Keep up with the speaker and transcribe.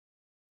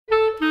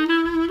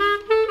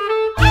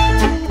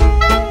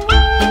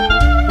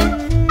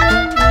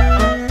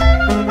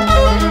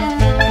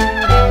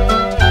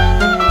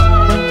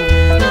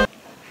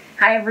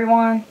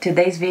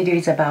Today's video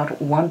is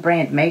about one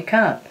brand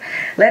makeup.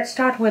 Let's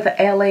start with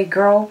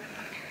LAGirl.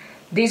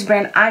 This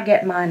brand, I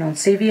get mine on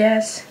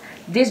CVS.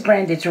 This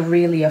brand is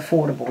really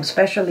affordable,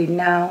 especially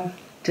now.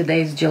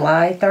 Today is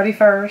July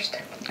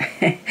 31st.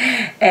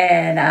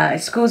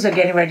 And schools are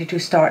getting ready to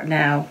start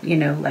now, you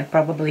know, like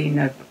probably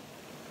in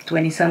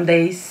 20 some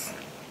days.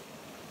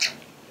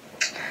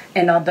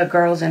 And all the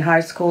girls in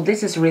high school,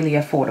 this is really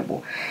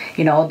affordable.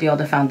 You know, all the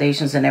other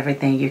foundations and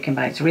everything you can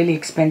buy, it's really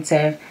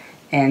expensive.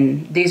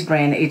 And this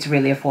brand, it's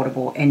really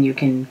affordable and you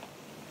can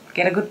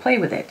get a good play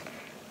with it.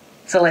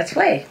 So let's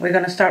play. We're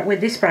going to start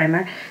with this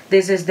primer.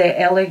 This is the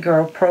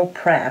LAGirl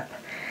pro.prep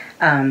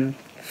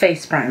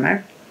face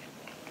primer.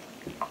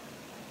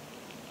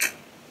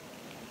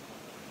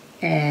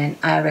 And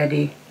I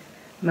already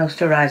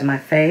moisturized my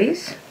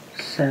face,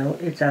 so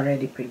it's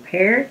already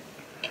prepared.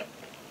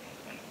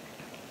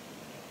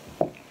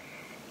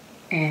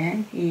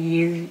 And you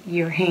use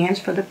your hands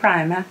for the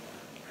primer.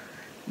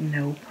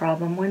 No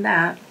problem with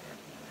that.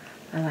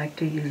 I like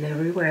to use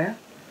everywhere.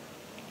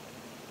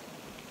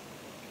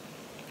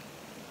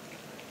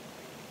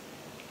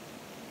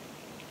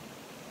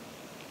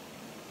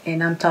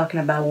 And I'm talking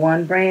about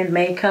one brand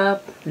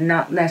makeup,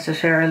 not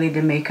necessarily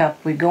the makeup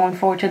we're going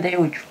for today,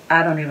 which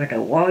I don't even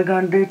know what we're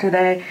going to do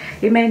today.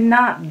 It may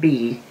not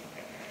be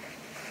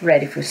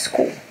ready for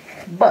school,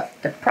 but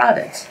the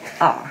products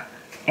are,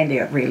 and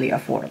they're really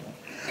affordable.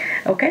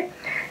 Okay,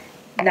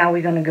 now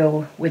we're going to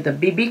go with the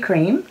BB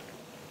cream.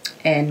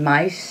 And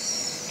my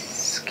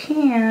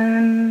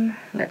skin,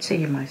 let's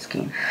see my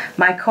skin.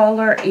 My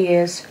color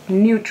is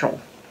neutral.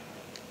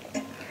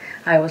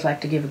 I always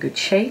like to give a good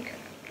shake.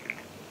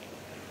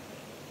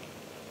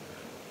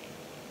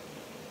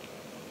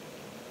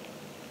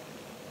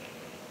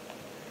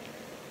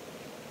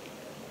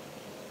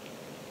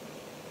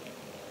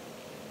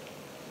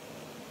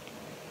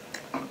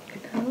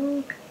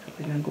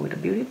 We're going to go with the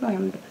beauty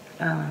blend,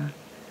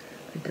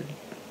 with the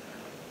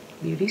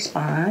beauty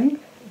spine.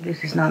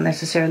 This is not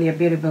necessarily a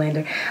beauty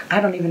blender.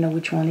 I don't even know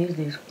which one is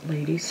this,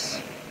 ladies.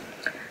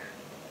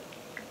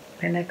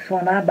 The next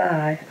one I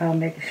buy, I'll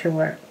make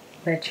sure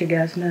that you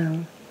guys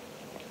know.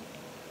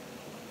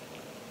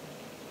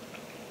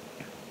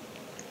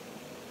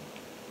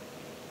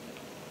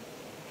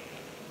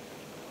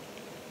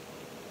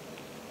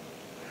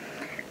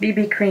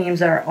 BB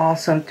creams are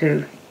awesome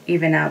to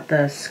even out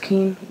the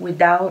skin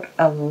without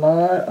a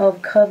lot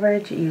of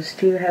coverage. You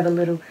still have a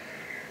little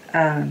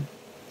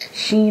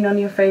sheen on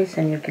your face,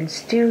 and you can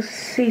still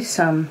see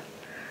some,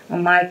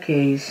 in my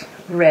case,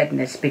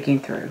 redness peeking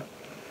through.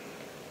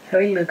 So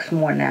it looks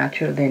more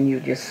natural than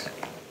you just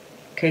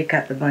take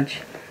up a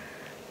bunch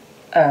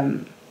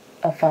of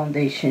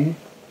foundation.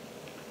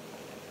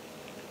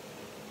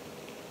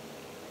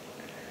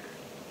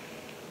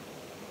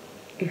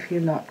 If you're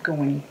not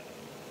going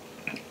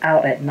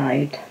out at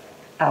night,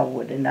 I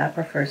wouldn't. I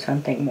prefer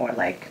something more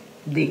like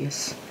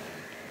this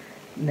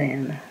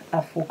than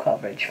a full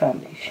coverage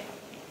foundation.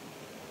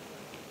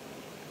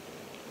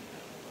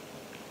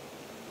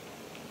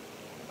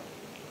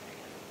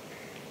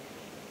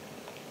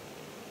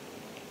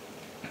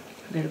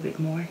 A little bit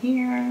more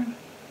here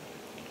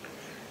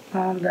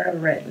on the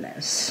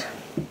redness.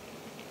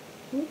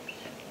 Oops.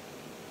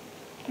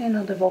 And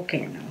on the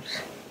volcanoes.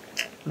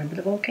 Remember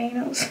the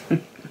volcanoes?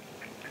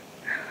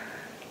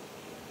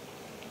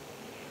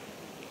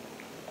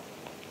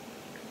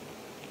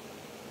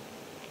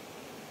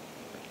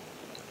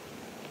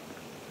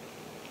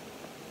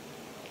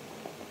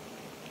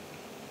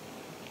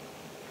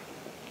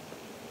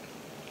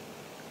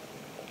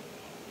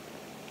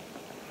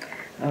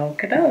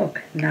 Okie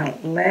doke. Now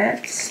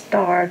let's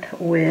start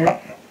with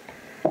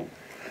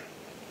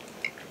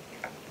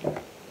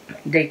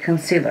the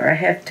concealer. I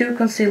have two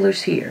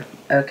concealers here,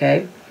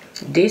 okay?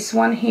 This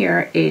one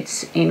here,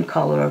 it's in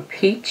color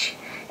peach,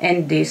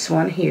 and this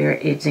one here,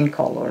 it's in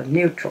color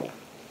neutral.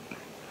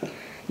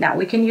 Now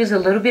we can use a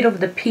little bit of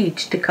the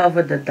peach to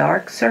cover the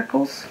dark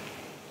circles.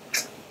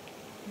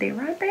 They're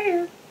right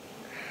there.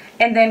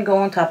 And then go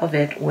on top of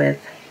it with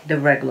the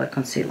regular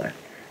concealer,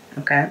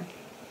 okay?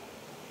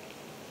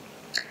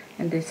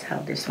 And this is how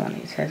this one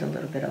is. It has a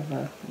little bit of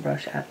a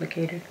brush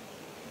applicator.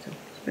 So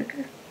it's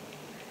bigger.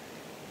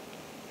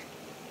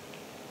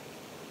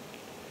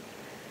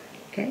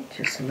 Okay,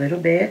 just a little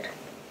bit.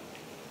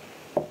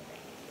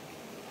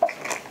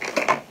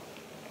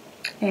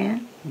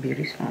 And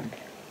beauty sponge.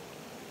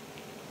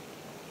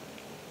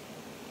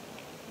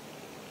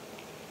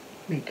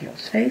 Make your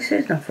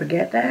faces, don't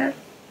forget that.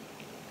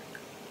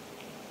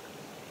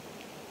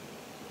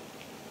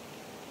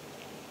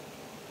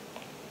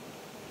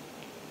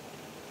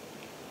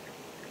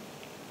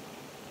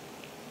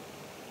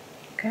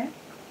 Okay,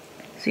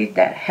 see,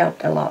 that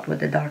helped a lot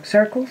with the dark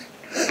circles.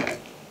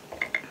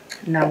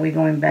 Now we're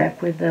going back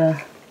with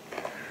the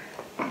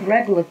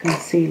regular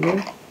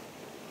concealer,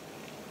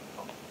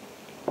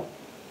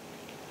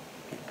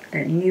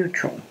 that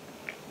neutral.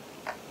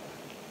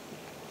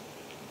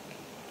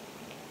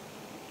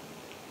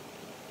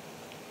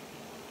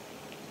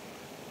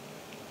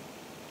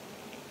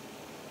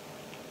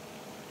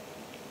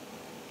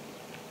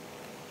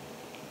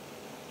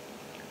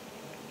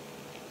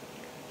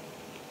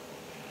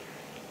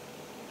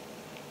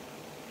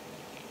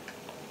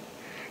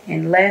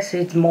 and less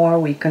is more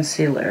with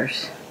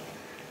concealers.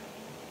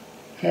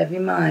 Have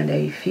in mind that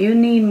if you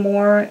need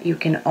more, you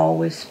can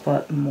always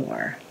put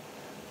more.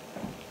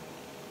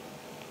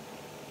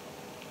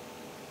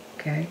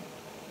 Okay.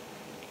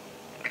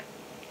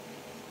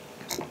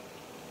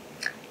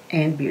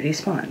 And beauty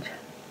sponge.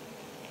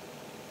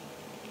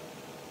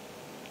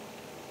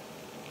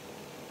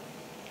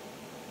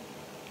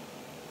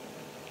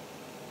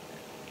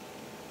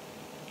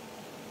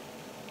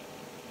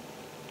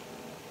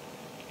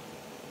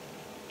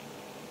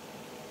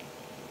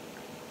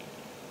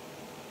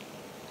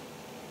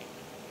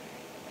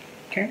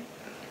 Okay,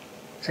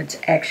 so it's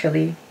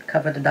actually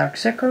cover the dark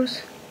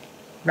circles,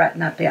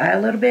 brighten up the eye a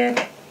little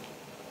bit.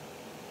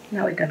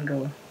 Now we're gonna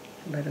go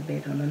a little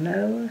bit on the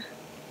nose.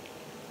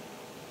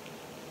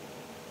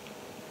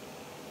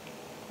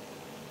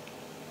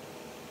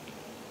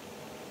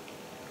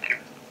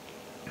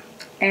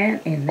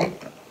 And in the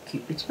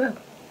Cupid's bow.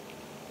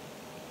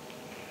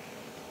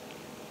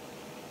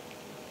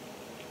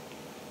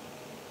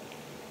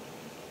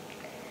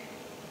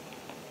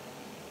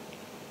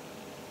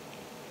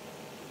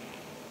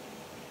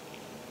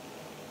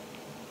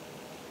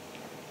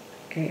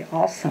 Okay,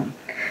 awesome.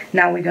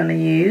 Now we're gonna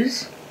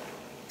use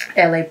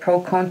LA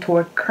Pro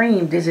Contour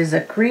Cream. This is a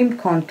cream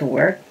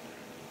contour.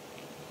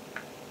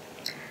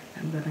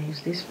 I'm gonna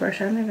use this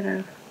brush. I don't even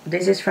know.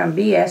 This is from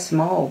BS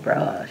Small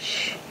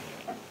Brush.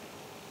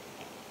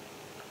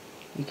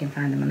 You can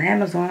find them on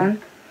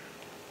Amazon.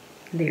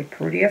 They're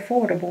pretty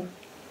affordable.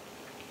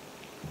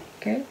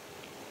 Okay.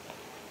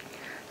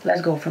 So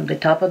let's go from the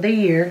top of the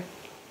ear,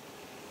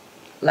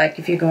 like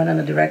if you're going in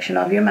the direction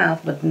of your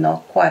mouth, but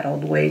not quite all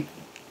the way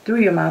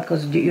through your mouth,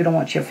 because you don't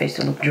want your face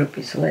to look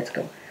droopy. So let's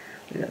go.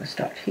 We're going to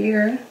start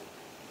here.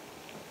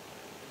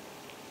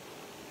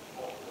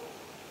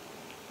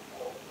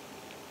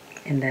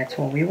 And that's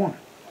what we want.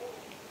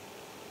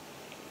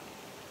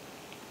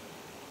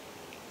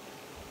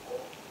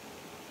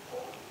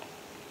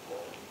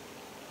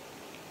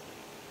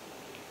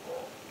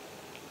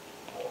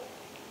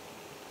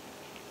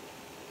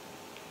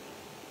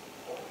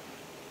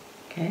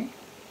 Okay.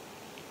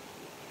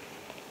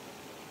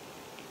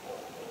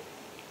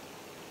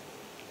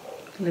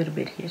 A little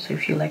bit here, so you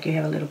feel like you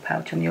have a little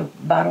pouch on your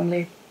bottom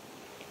lip.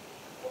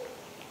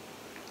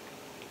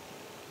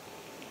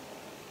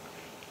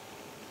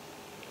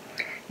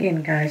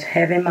 Again, guys,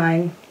 have in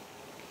mind,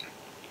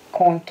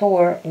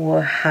 contour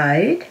will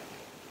hide,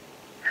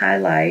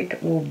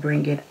 highlight will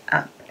bring it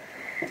up.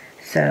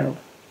 So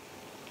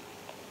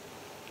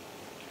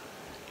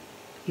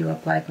you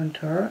apply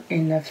contour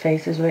in the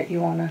faces where you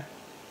want to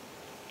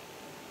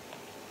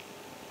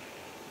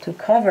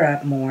cover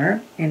up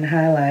more, and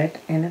highlight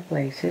in the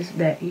places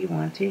that you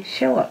want to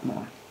show up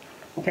more.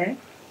 Okay,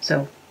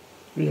 so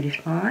beauty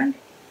sponge,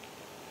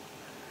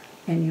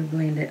 and you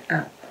blend it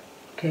up.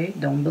 Okay,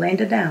 don't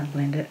blend it down,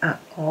 blend it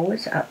up,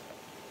 always up.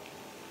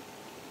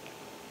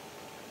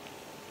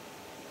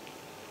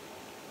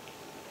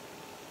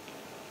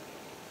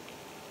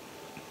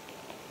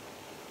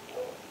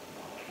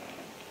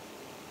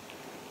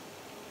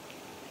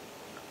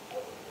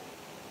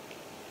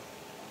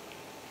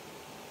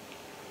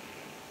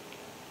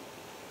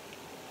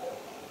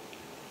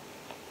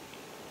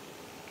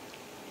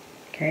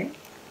 Okay,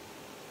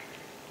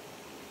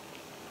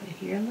 put it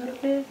here a little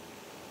bit.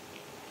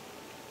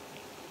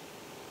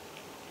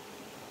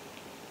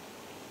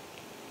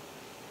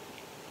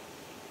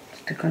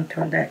 Just to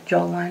contour that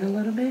jawline a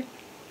little bit.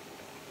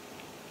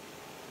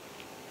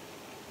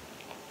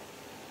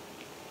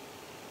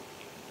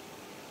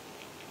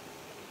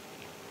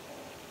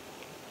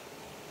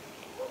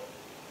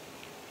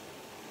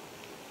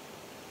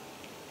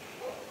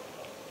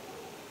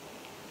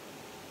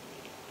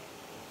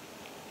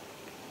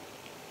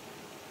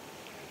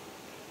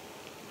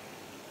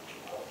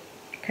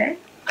 Okay,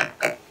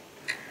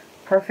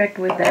 perfect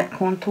with that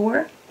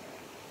contour.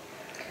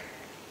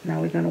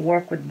 Now we're going to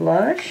work with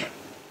blush,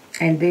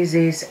 and this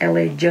is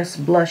LA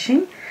Just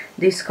Blushing.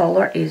 This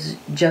color is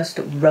Just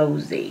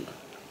Rosy.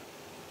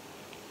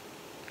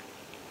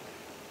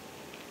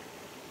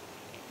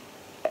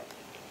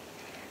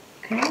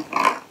 Okay,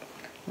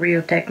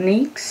 Real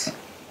Techniques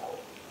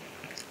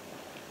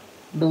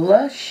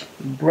Blush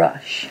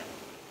Brush.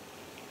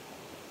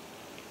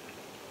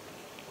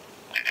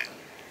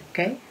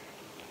 Okay,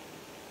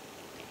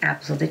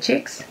 apples of the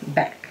cheeks,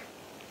 back.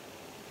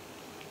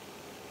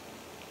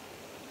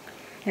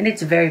 And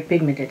it's very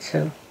pigmented,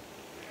 so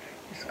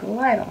just go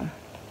light on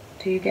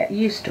till you get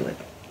used to it.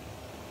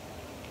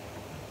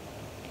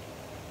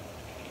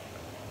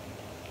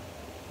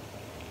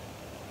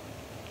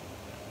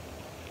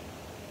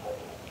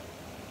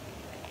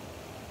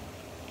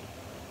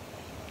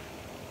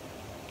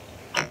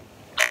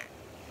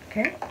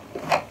 Okay,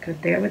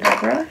 good there with the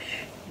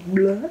brush.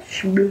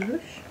 Blush,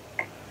 blush.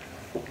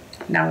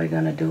 Now we're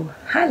gonna do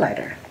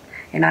highlighter,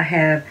 and I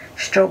have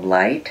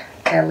Strobelite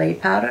LA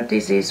powder.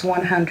 This is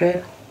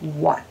 100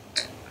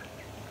 watt.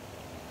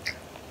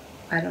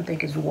 I don't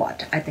think it's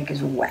watt, I think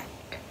it's wet.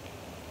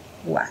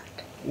 Wet.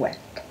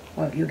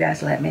 Well, you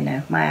guys let me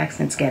know. My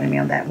accent's getting me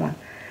on that one.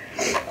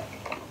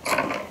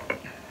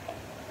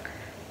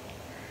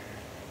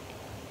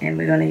 And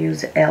we're going to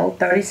use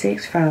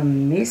L36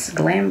 from Miss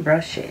Glam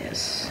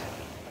Brushes.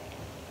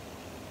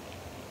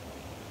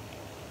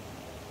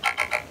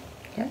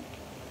 Okay.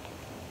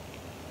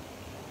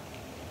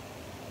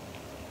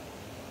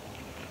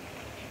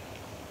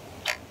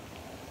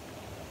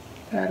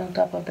 Right on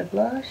top of the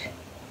blush.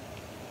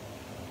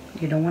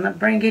 You don't want to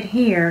bring it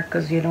here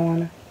because you don't want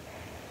to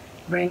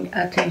bring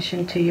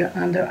attention to your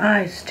under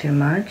eyes too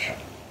much.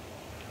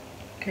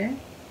 Okay.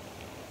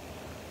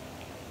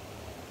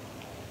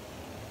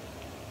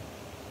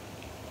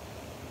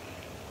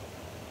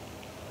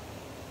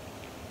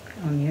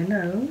 On your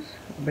nose,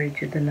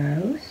 bridge of the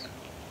nose,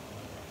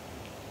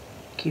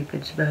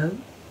 Cupid's bow,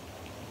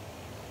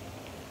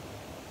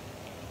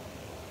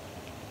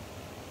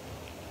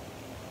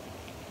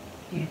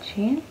 your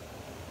chin.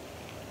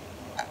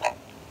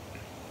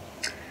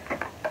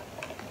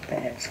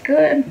 That's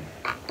good.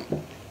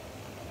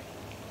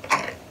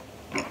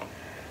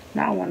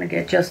 Now I want to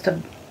get just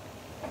a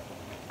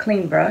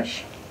clean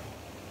brush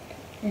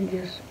and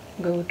just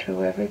go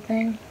through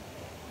everything.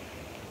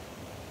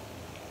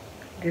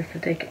 Just to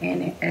take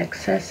any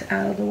excess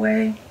out of the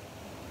way.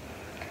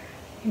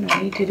 You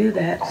don't need to do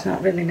that. It's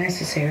not really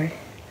necessary.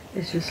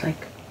 It's just like,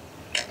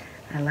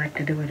 I like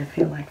to do it. I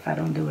feel like if I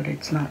don't do it,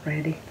 it's not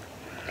ready.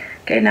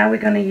 Okay, now we're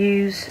going to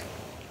use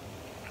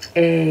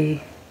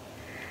a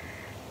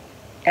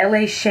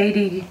LA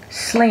Shady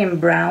Slim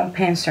Brown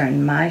Pencil.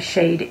 And my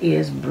shade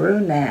is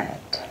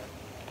Brunette.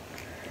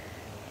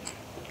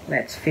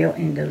 Let's fill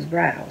in those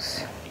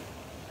brows.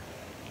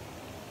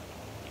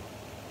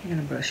 I'm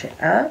going to brush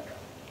it up.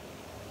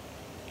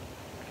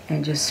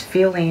 And just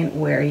fill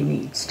in where it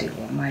needs to.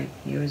 Well, my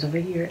ears over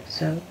here,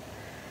 so.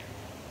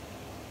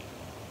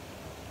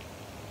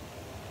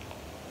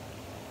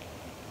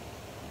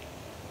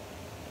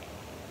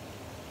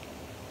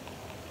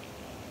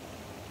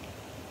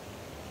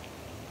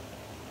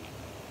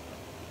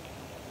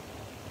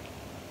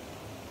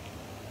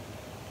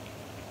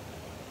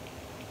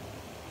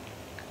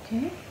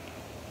 Okay.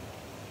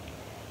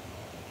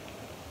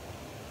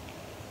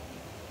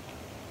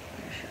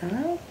 Brush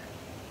up.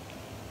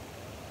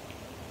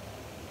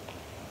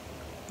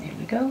 There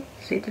we go.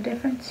 See the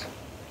difference?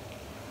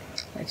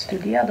 Let's do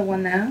the other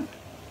one now.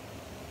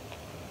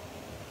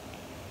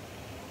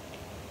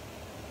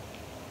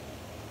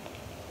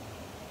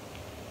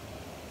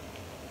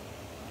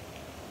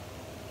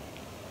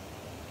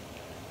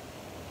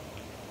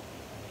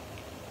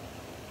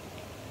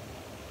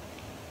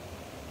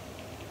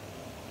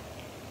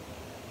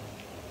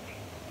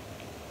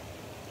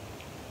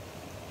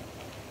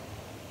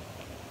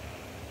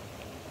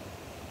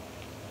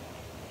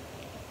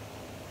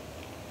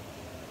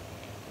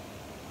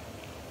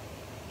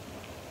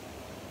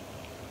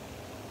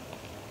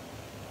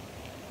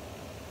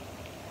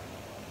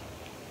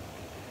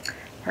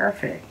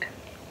 Perfect.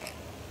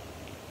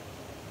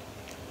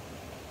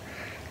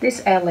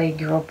 These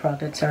LAGirl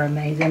products are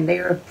amazing. They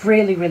are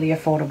really, really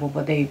affordable,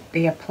 but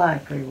they apply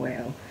pretty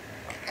well.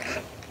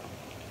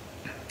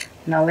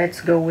 Now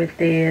let's go with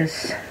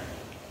this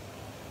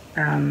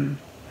LAGirl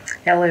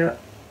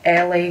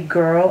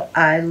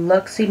Eye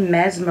Luxy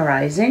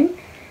Mesmerizing.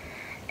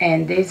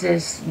 And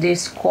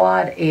this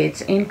quad,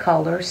 it's in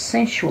color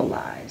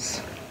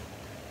Sensualize.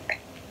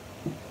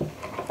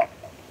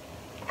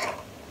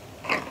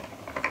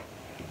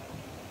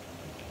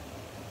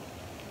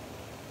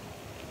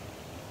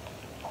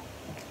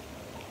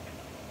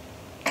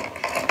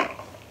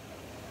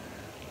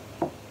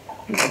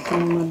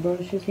 Some of my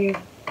brushes here.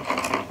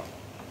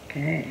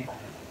 Okay.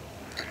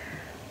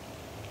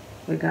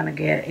 We're gonna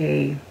get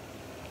a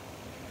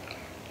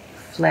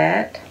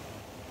flat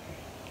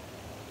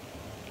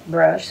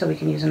brush so we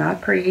can use an our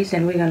crease,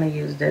 and we're gonna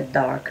use the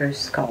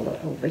darkest color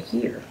over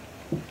here.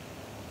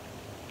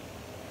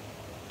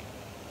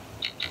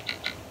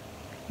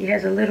 It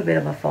has a little bit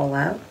of a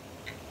fallout.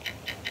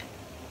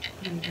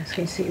 You guys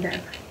can see that.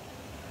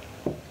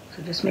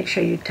 So just make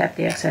sure you tap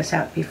the excess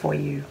out before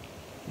you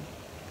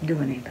do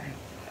anything.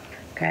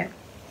 Okay,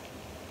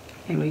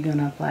 and we're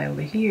gonna apply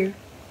over here.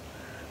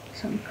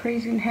 Something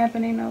crazy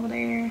happening over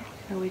there,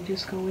 so we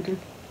just go with the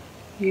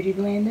beauty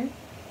blender.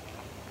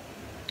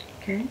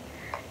 Okay,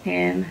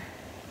 and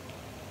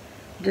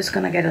just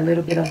gonna get a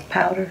little bit of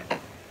powder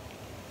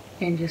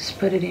and just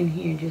put it in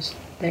here, just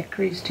that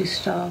crease to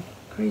stop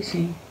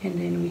creasing, and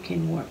then we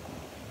can work.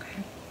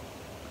 Okay.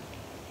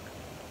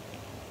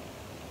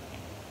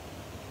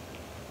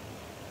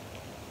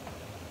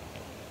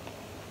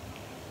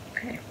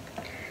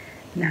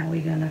 Now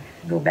we're gonna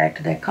go back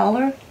to that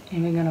color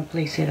and we're gonna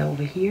place it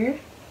over here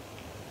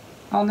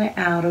on the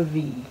outer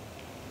V.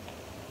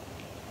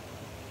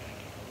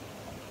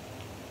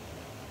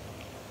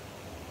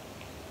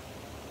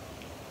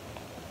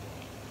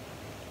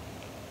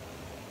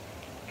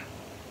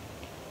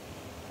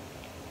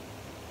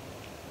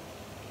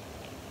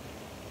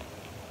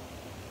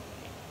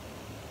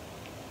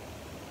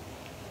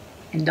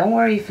 And don't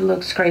worry if it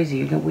looks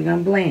crazy, we're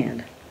gonna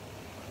blend.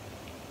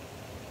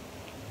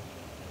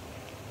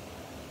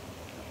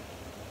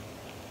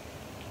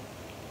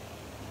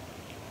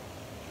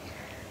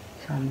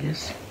 So I'm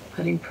just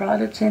Putting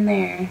products in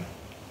there.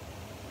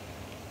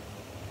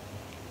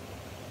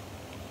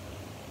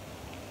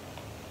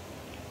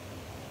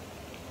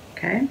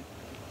 Okay.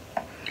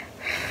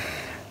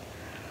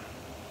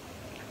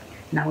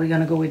 Now we're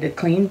gonna go with the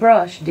clean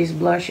brush. This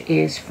blush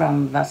is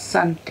from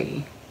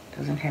Vasanti.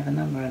 Doesn't have a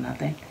number or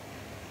nothing,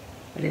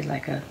 but it's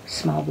like a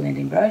small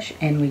blending brush,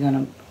 and we're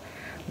gonna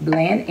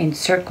blend in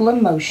circular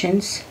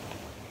motions,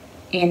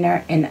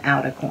 inner and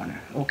outer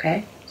corner.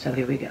 Okay, so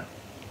here we go.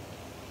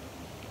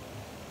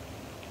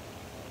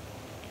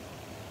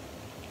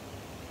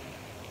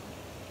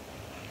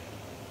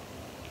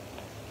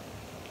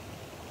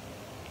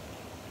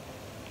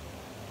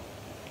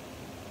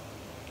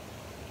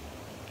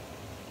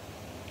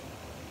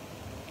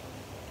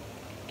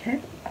 Okay,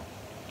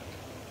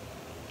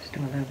 let's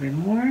do a little bit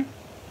more.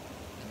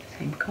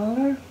 Same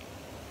color.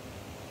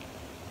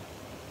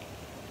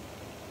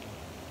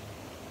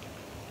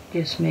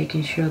 Just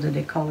making sure that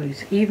the color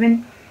is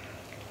even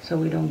so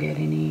we don't get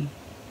any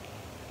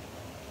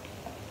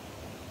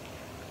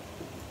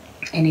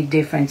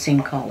difference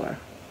in color.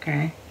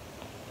 Okay.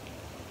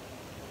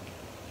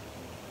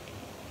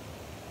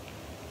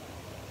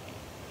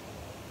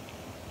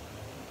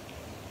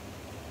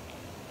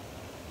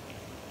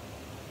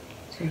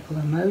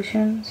 Circular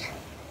motions,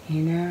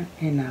 inner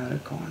and outer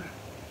corner.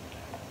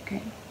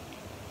 Okay.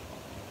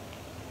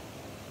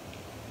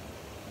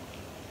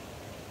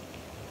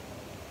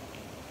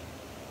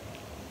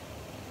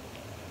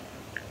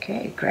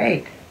 Okay,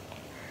 great.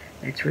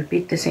 Let's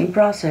repeat the same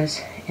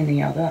process in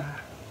the other eye.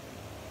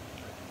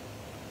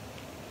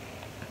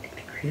 Take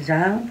the crease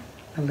out,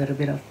 a little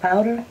bit of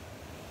powder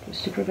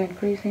just to prevent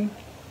creasing.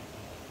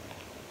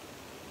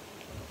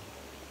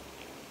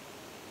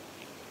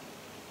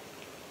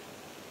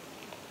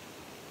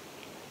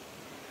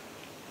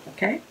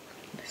 Okay,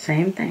 the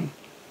same thing.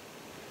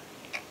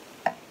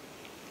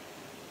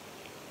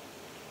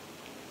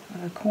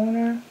 Outer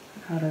corner,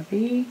 outer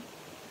V,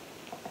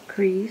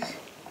 crease,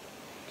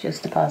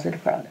 just deposit the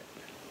product.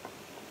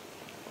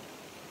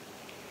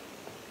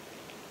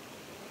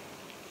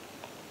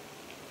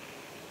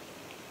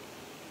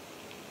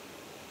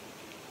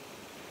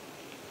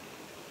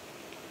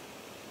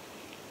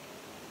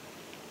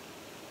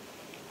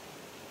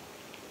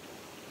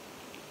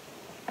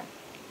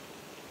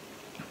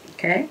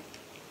 Okay,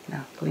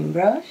 now clean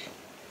brush,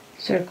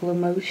 circular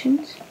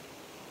motions,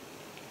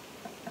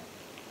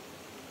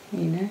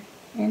 inner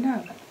and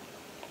outer.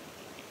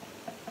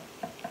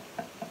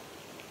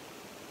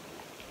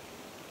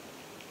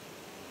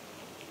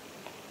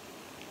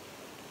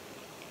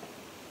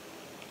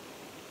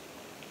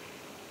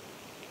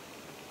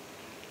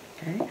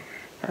 Okay,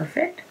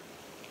 perfect.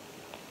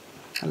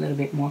 A little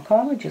bit more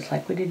color, just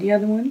like we did the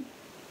other one.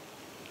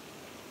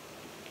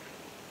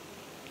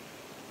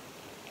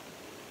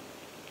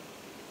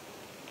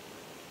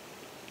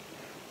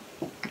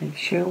 Make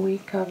sure we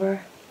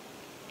cover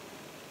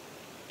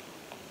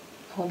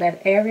all that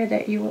area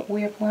that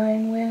we're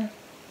applying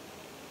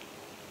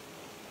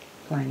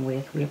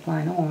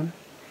on,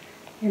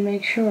 and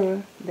make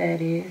sure that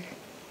is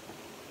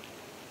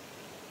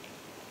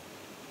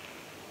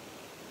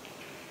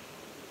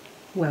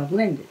well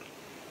blended.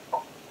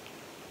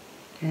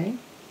 Okay.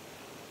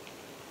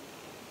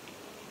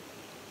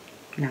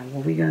 Now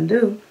what we're gonna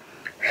do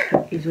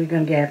is we're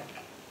gonna get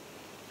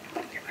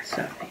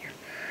myself here.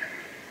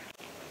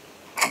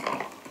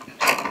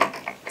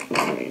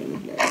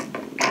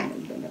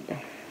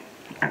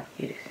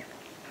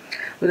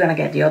 We're gonna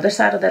get the other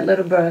side of that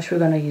little brush. We're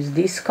gonna use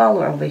this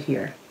color over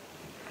here,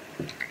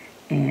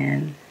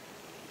 and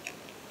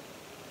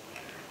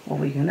what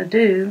we're gonna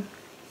do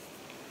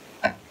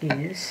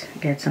is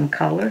get some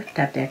color,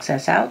 tap the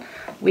excess out.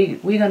 We're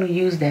gonna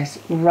use this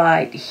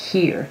right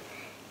here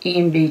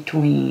in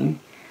between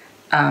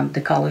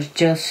the colors,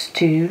 just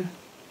to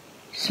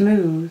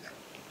smooth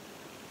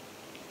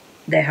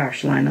the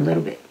harsh line a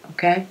little bit.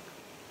 Okay.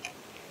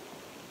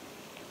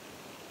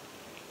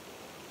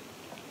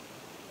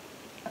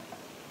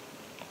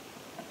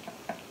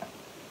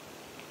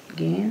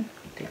 Again,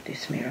 take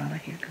this mirror out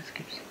of here because it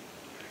keeps.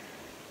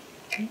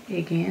 Okay,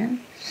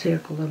 again,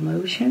 circular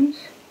motions,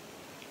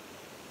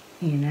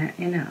 inner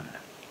and outer.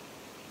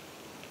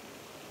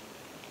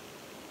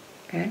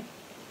 Okay.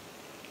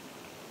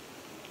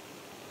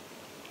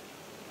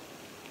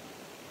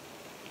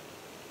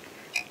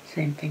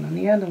 Same thing on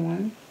the other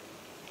one.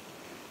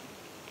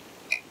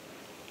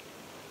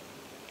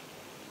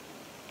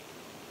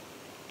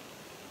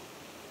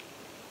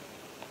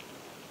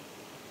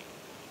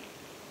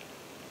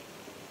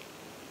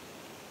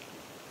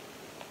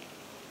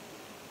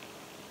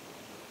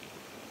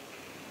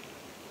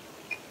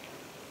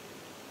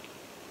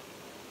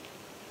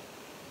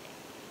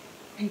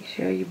 Make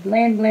sure you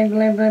blend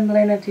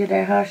until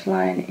that harsh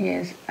line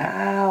is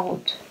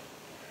out.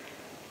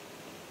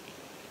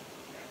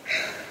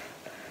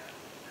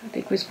 I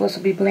think we're supposed to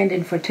be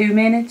blending for 2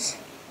 minutes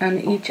on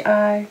each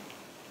eye.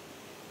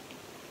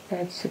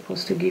 That's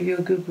supposed to give you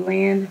a good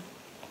blend.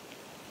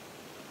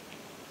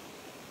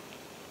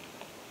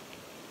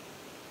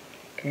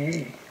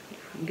 Okay,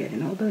 I'm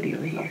getting all dirty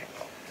over here.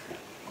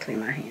 Clean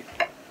my hand.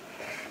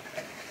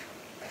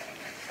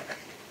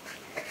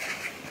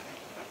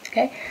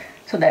 Okay,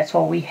 so that's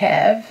what we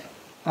have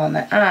on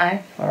the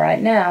eye for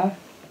right now.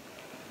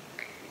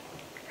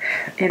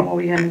 And what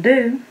we're going to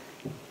do,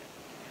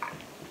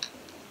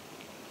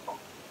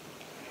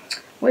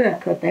 we're going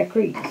to cut that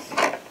crease.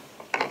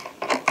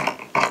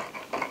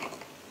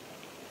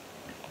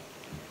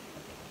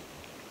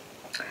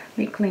 Let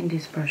me clean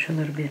this brush a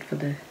little bit for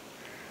the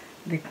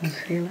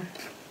concealer.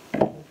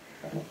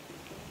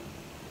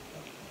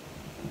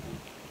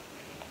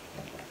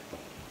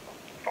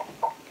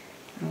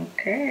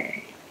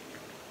 Okay.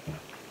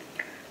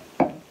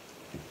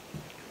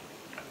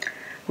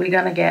 We're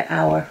going to get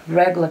our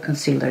regular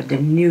concealer, the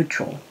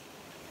neutral,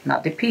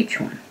 not the peach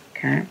one,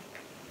 okay?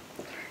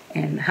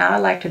 And how I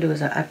like to do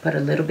is I put a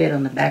little bit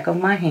on the back of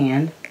my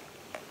hand.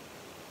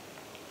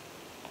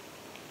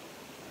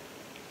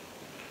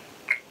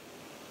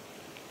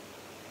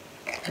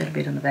 A little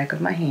bit on the back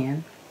of my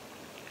hand.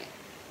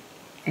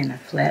 And a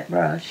flat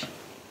brush.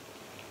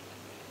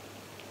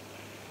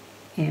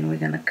 And we're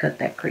going to cut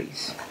that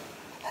crease.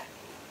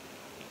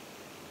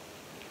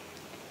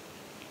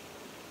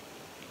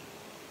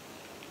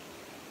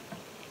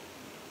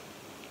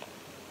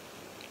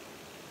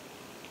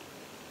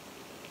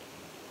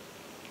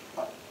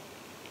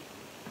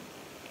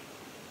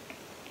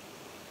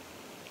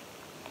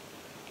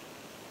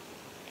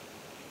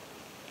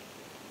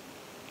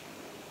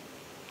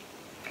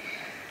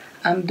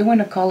 I'm doing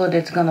a color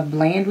that's going to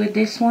blend with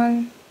this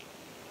one.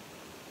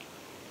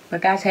 But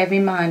guys, have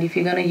in mind, if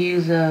you're going to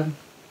use a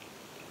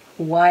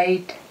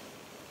white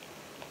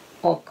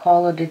or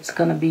color that's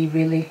going to be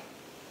really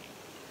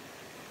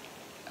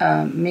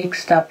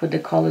mixed up with the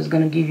color is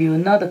going to give you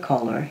another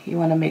color, you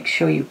want to make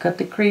sure you cut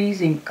the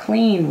crease and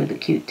clean with the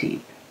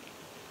Q-tip.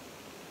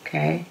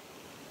 Okay?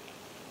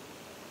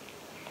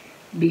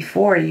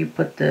 Before you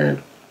put the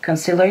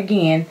concealer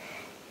again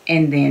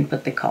and then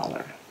put the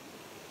color.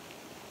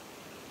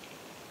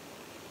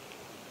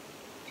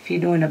 If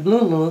you're doing a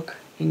blue look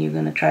and you're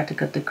going to try to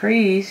cut the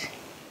crease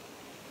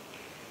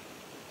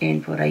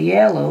and put a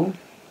yellow,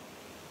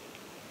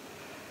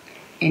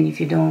 and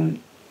if you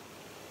don't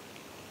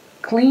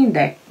clean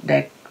that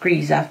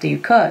crease after you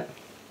cut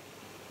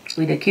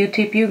with a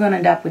Q-tip, you're going to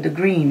end up with a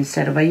green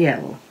instead of a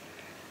yellow.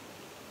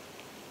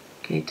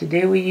 Okay,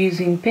 today we're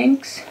using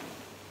pinks,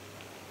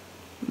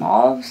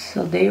 mauves,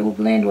 so they will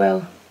blend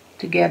well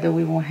together.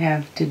 We won't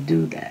have to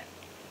do that.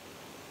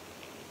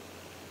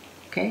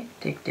 Okay,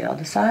 take the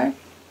other side.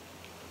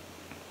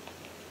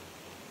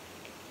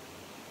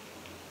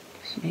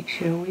 Just make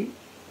sure we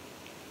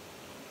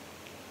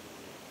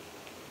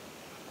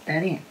put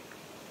that in.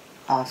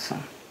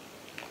 Awesome.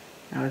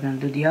 Now we're going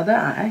to do the other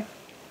eye,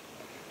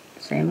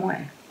 same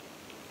way.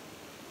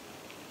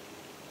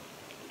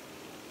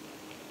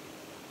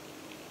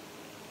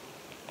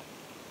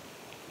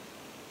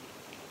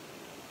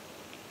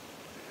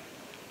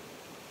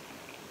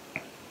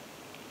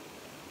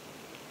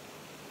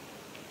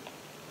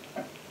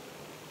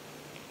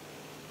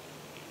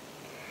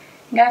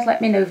 Guys,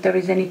 let me know if there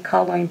is any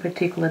color in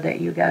particular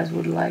that you guys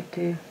would like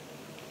to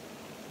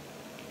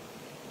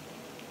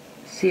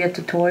see a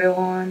tutorial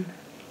on.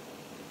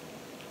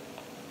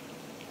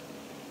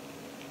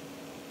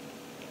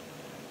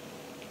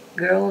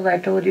 Girls, I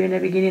told you in the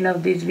beginning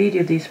of this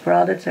video, these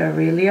products are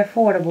really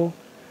affordable.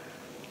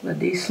 But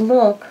this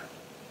look,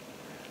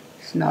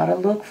 it's not a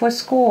look for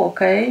school,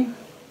 okay?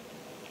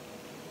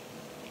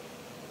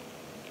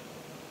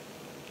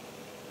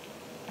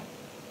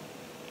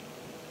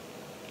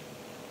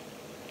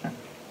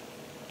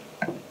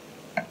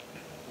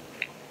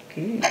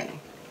 Okay.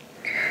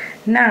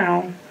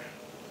 Now,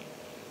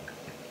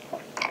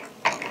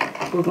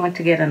 we're going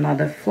to get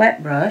another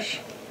flat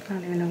brush. I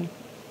don't even know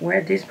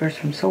where this brush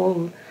from, so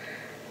old.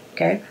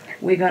 Okay,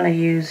 we're going to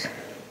use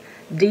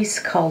this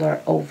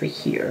color over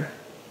here.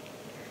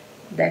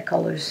 That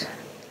color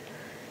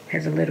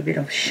has a little bit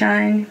of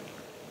shine.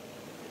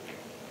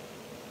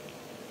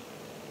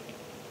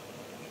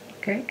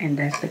 Okay, and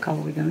that's the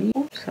color we're going to use.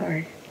 Oops,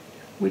 sorry.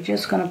 We're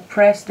just going to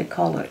press the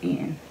color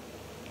in.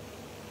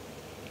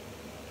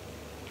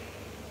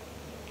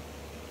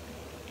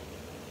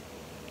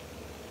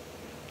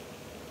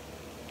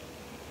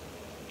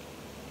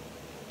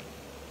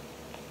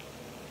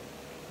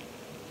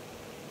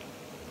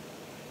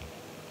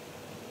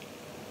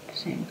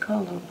 Same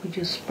color, we're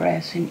just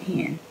pressing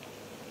in.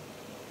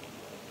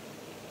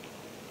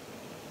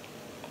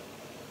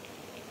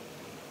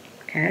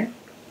 Okay.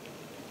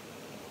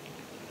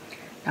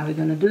 Now we're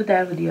going to do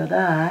that with the other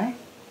eye.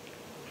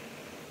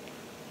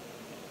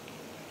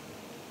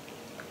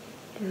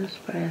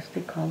 Just press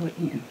the color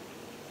in.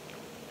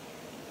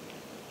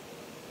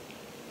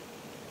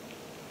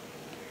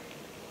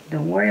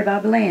 Don't worry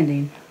about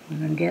blending. We're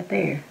going to get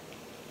there.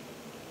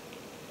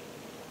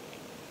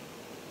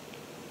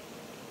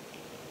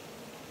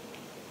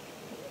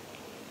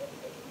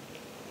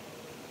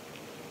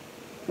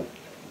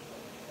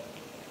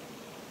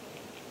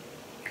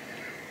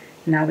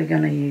 Now we're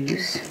going to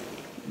use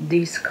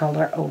this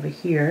color over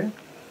here.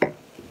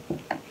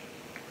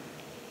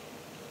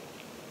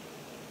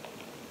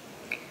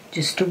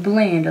 just to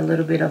blend a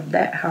little bit of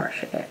that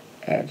harsh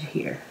edge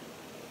here.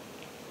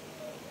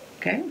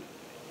 Okay,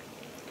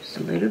 just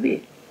a little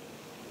bit.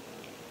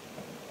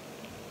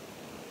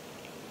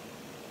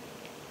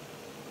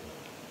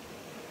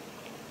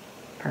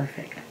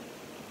 Perfect.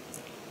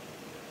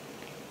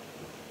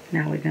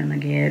 Now we're gonna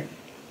get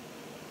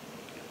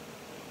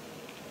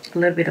a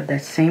little bit of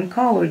that same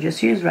color we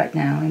just used right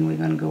now, and we're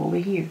gonna go over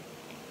here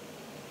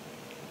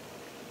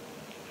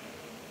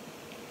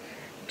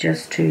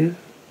just to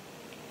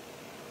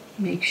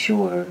make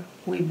sure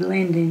we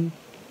blend in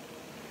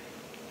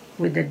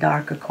with the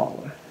darker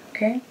color.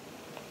 Okay,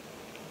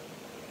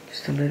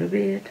 just a little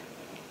bit.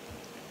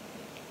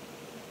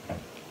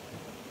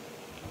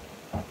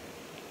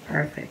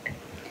 Perfect.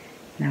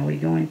 Now we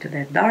go into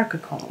that darker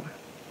color.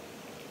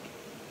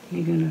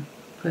 You're gonna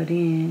put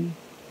in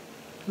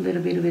a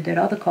little bit of that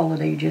other color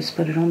that you just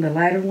put it on, the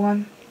lighter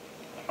one.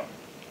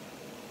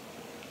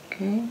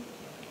 Okay.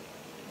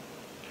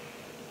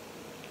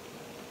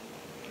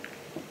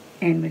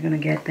 And we're gonna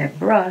get that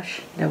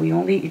brush that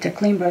it's a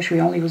clean brush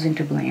we only using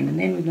to blend, and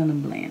then we're gonna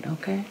blend,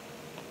 okay?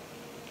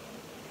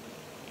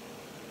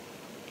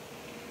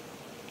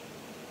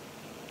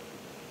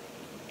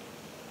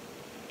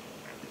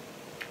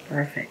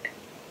 Perfect.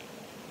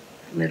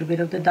 A little bit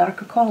of the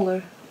darker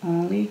color,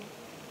 only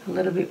a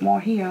little bit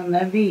more here on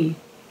that V.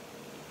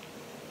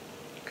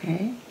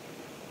 Okay.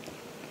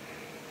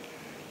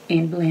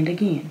 And blend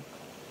again.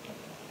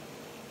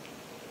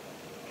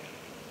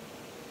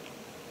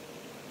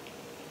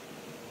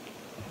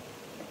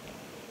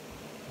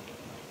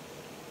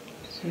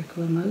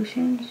 Circular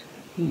motions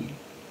in.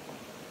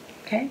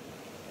 Okay.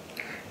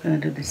 We're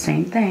going to do the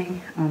same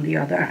thing on the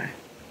other eye.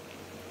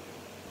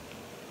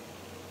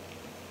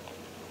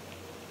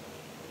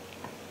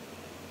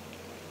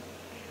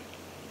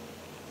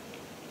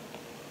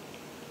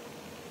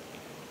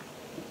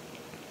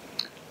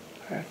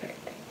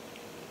 Perfect.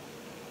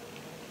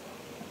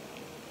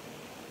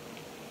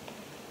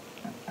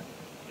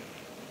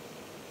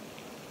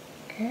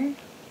 Okay.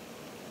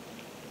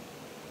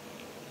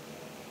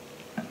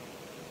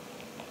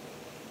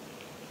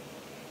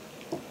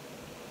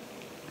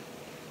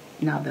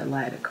 Now the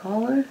lighter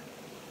color.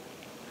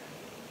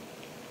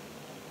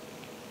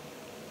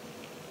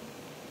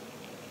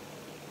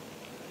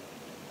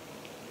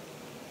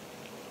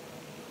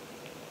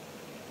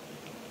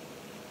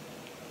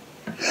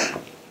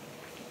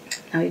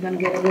 Now you're going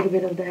to get a little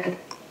bit of that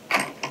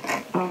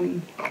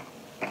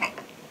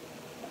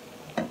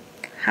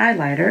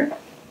highlighter.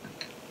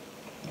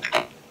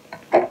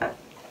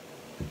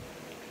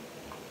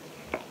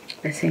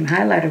 The same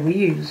highlighter we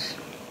use.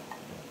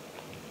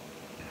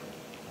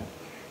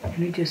 And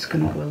we're just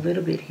going to go a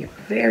little bit here,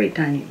 very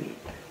tiny bit.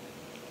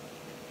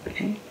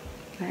 Okay,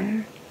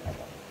 there.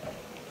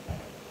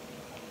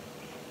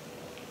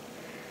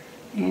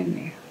 And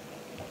there.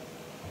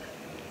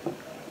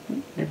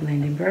 The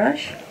blending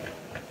brush.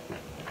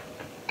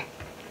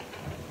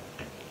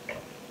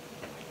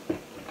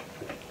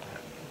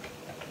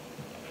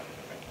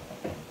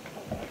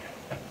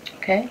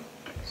 Okay,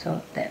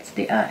 so that's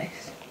the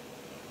eyes.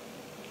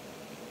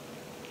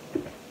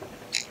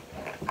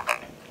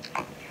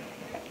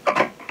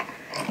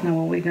 Now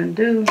what we're going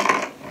to do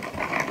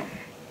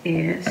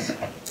is,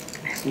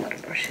 there's a lot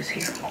of brushes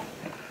here.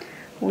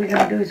 What we're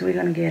going to do is we're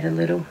going to get a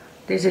little,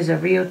 this is a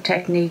Real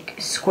Technique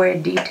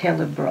Square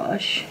Detailer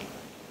brush.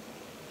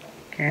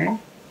 Okay.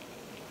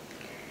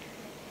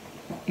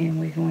 And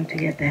we're going to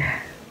get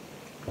that.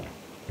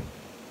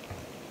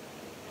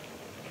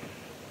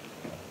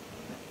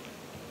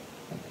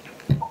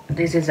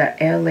 This is a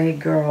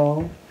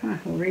LAGirl,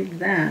 read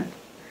that,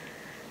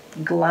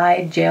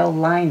 Glide Gel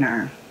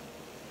Liner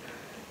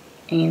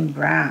in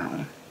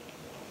brown.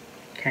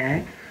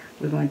 Okay,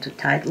 we're going to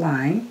tight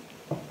line.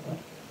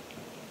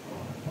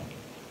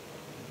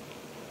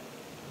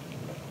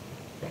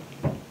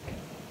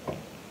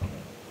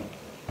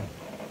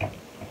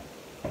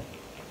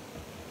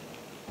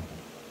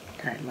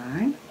 Tight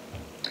line.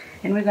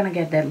 And we're going to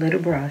get that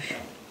little brush.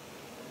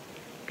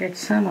 Get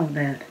some of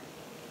that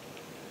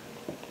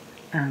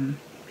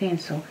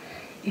pencil,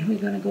 and we're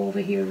going to go over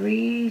here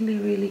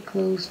really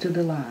close to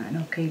the line.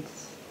 Okay,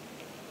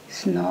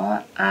 it's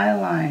not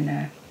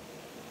eyeliner,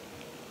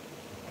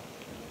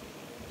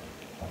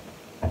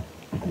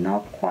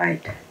 not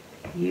quite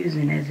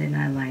using as an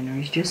eyeliner,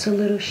 it's just a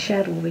little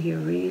shadow over here,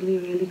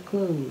 really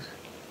close.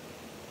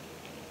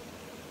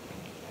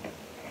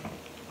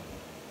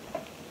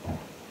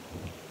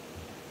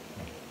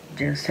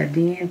 Just at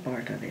the end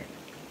part of it,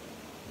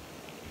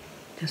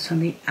 just on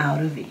the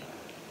outer V.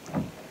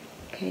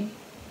 Okay.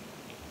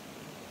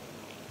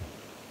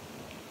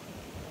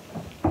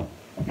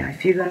 Now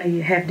if you're going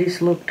to have this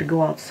look to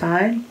go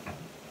outside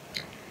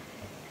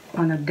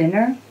on a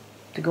dinner,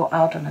 to go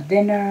out on a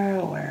dinner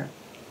or,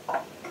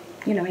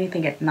 you know,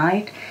 anything at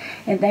night,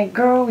 and then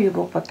girl, you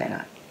go put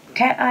that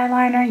cat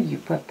eyeliner, you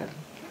put the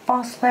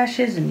false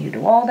lashes, and you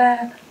do all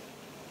that.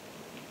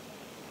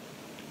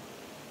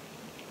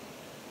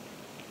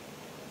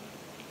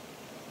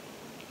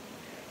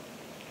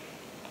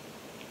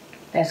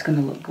 That's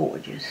going to look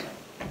gorgeous.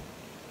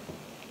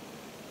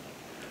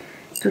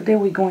 Today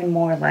we're going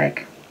more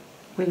like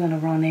we're gonna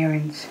run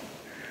errands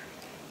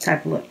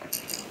type look.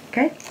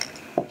 Okay,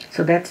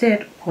 so that's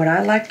it. What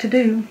I like to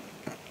do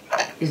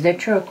is that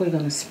truck we're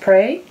gonna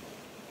spray,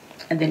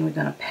 and then we're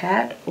gonna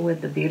pat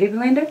with the beauty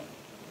blender,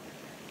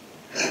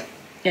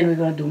 and we're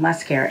gonna do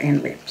mascara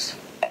and lips.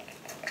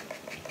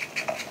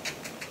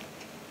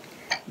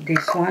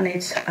 This one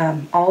is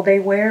All Day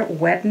Wear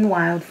Wet n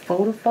Wild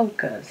Photo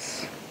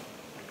Focus.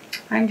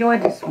 I enjoy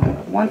this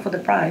one. One, for the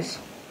price.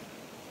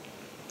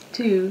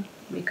 Two,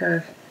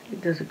 because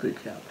it does a good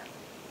job.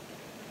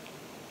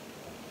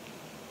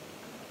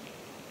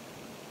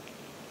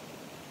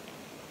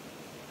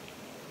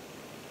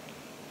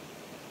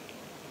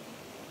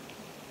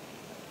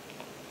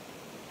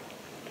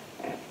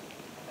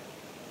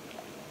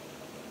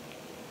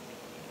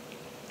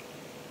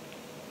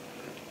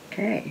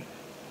 Okay.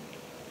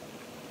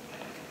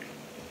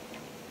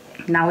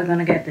 Now we're going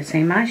to get the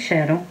same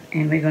eyeshadow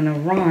and we're going to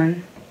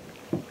run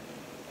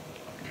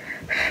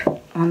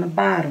on the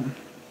bottom.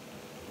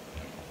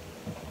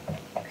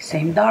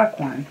 Same dark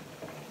one.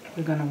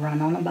 We're going to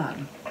run on the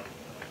bottom.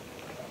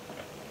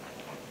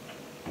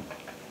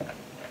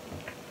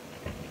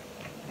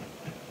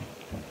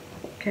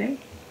 Okay.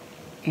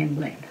 And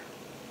blend.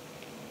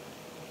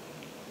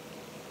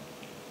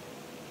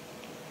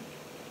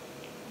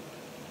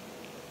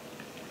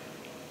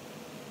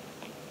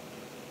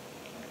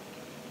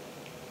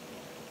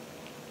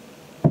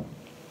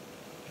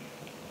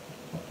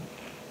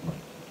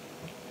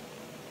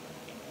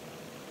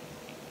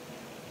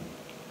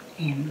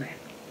 And blend.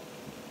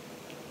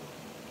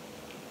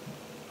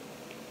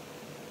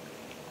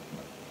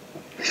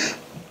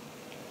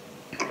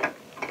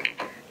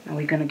 Now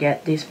we're going to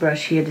get this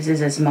brush here. This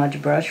is a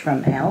smudge brush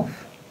from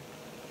e.l.f.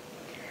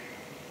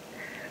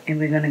 And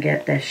we're going to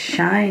get the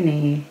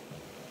shiny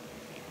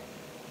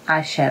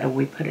eyeshadow.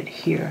 We put it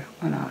here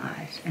on our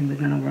eyes. And we're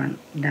going to run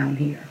down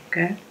here,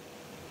 okay?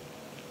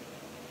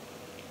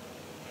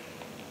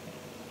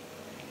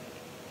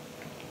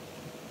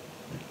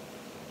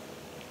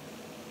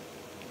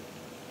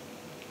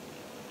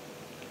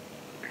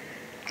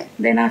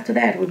 Then after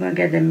that, we're going to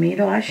get the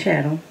middle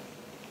eyeshadow.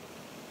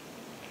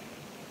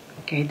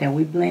 Okay, that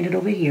we blended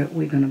over here.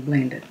 We're going to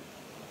blend it.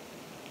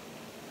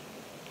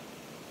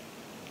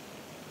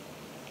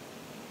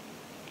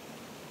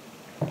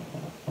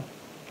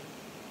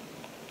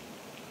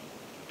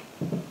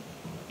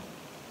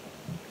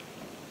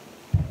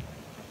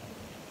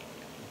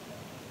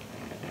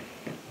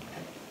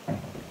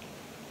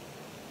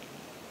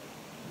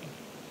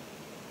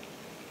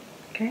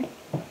 Okay.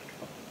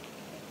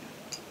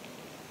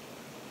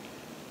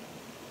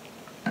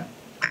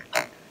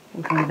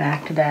 We're going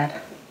back to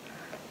that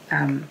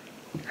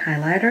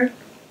highlighter.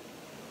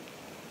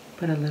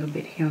 Put a little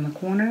bit here on the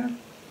corner.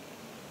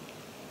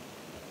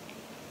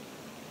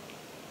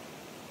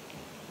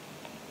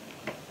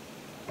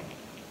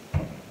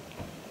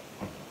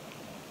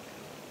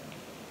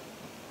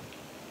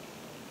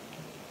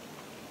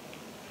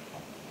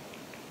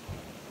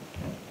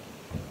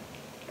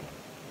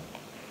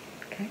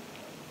 Okay.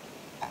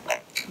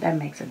 That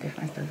makes a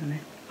difference, doesn't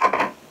it?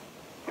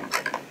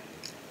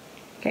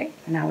 Okay,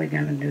 now we're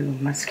gonna do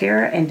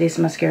mascara, and this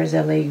mascara is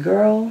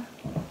LAGirl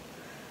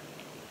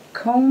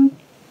Oomphd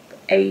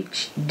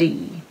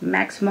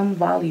Maximum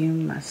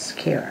Volume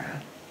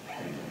Mascara.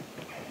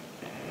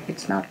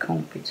 It's not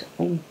comb, it's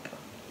Oomphd.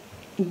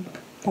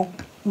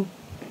 You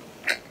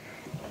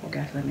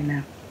guys let me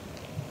know.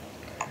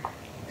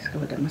 Let's go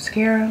with the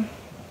mascara.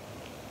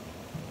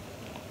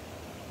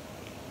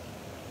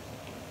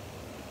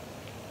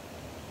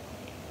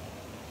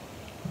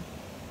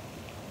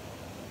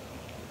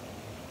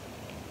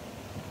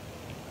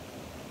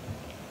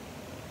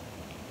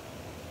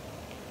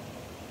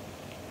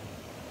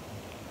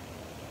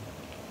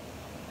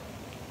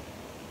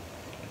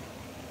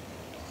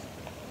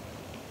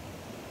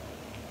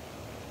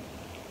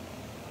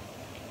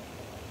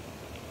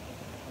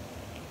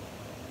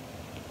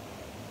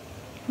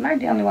 Am I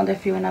the only one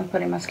that feel when I'm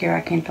putting mascara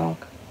I can't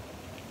talk?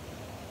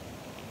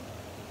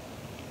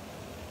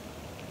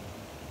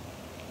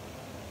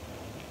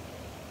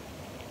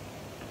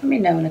 Let me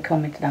know in the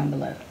comments down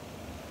below.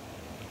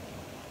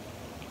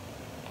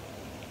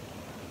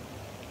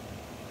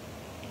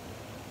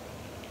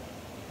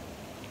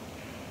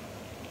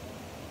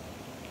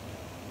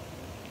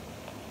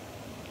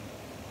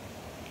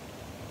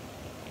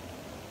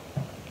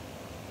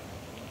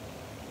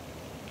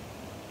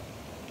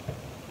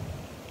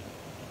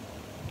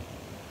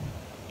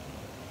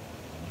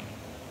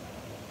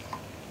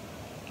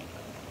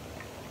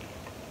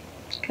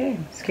 Okay,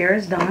 mascara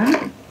is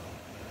done.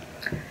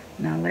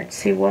 Now let's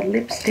see what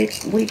lipstick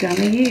we're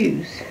gonna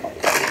use.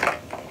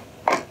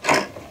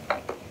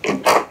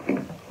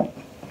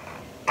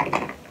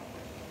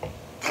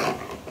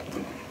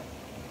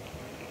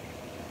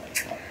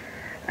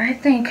 I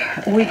think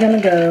we're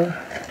gonna go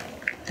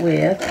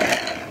with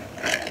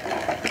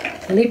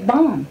lip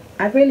balm.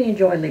 I really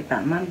enjoy lip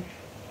balm. I'm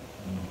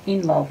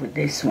in love with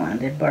this one,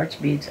 the Burt's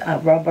Bees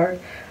Rubber.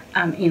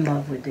 I'm in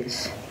love with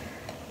this.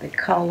 The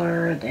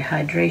color, the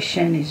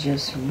hydration is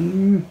just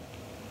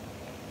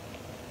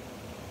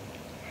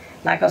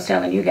like I was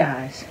telling you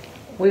guys,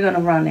 we're gonna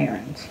run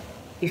errands.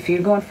 If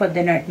you're going for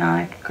dinner at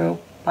night, girl,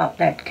 pop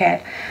that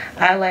cat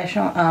eyelash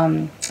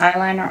on,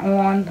 eyeliner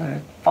on,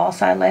 the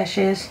false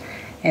eyelashes,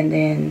 and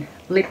then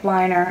lip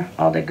liner,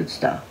 all that good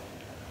stuff.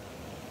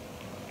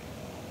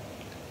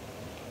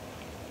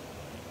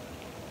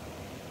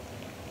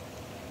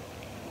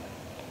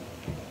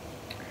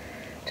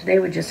 Today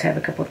we just have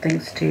a couple of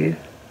things to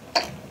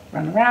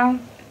run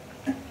around.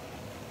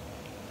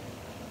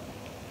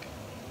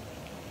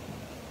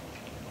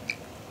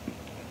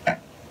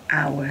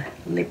 Our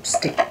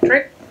lipstick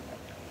trick,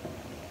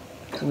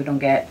 so we don't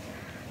get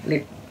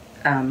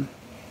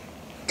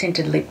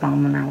tinted lip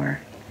balm on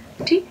our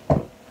teeth.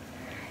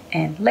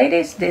 And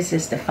ladies, this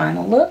is the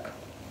final look.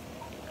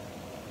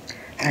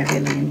 I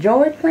really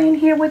enjoyed playing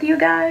here with you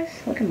guys.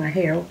 Look at my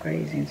hair all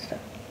crazy and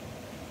stuff.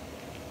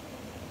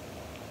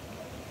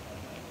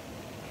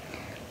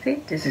 See,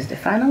 this is the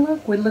final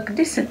look. We look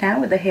decent now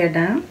with the hair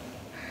down.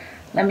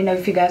 Let me know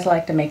if you guys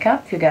like the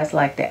makeup, if you guys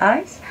like the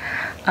eyes.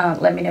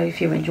 Let me know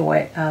if you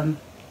enjoy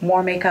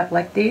more makeup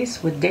like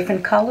this with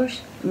different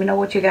colors. Let me know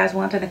what you guys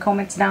want in the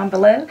comments down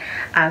below.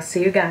 I'll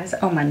see you guys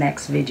on my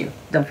next video.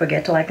 Don't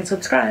forget to like and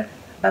subscribe.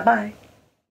 Bye-bye.